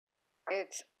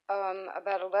It's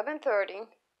about 11:30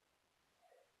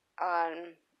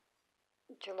 on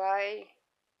July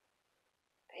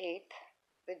 8th,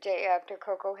 the day after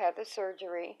Coco had the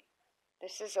surgery.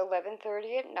 This is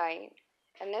 11:30 at night,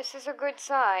 and this is a good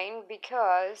sign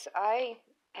because I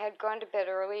had gone to bed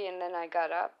early and then I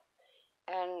got up,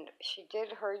 and she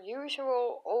did her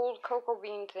usual old Coco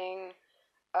Bean thing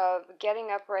of getting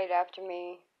up right after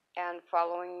me and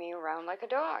following me around like a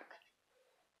dog,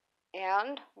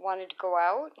 and wanted to go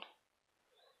out.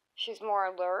 She's more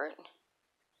alert.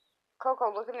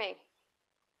 Coco, look at me.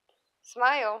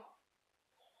 Smile.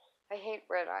 I hate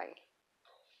red eye.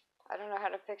 I don't know how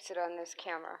to fix it on this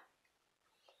camera.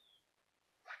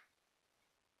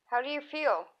 How do you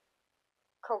feel,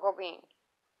 Coco Bean?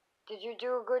 Did you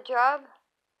do a good job?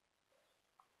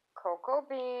 Coco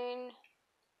Bean,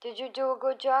 did you do a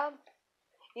good job?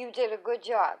 You did a good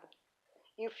job.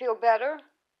 You feel better?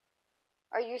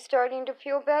 Are you starting to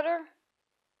feel better?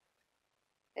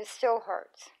 It still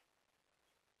hurts.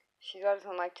 She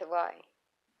doesn't like to lie.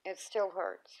 It still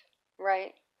hurts,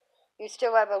 right? You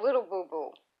still have a little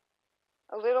boo-boo.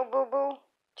 A little boo-boo?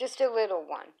 Just a little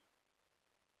one,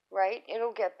 right?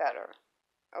 It'll get better.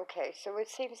 Okay, so it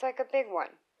seems like a big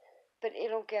one, but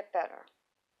it'll get better.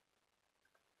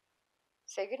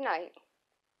 Say good night.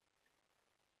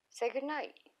 Say good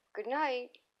night. Good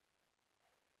night.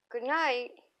 Good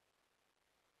night.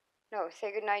 No,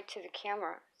 say good night to the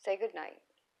camera. Say good night.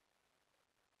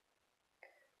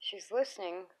 She's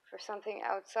listening for something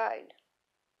outside.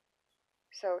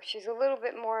 So she's a little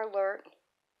bit more alert,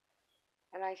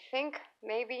 and I think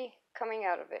maybe coming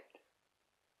out of it.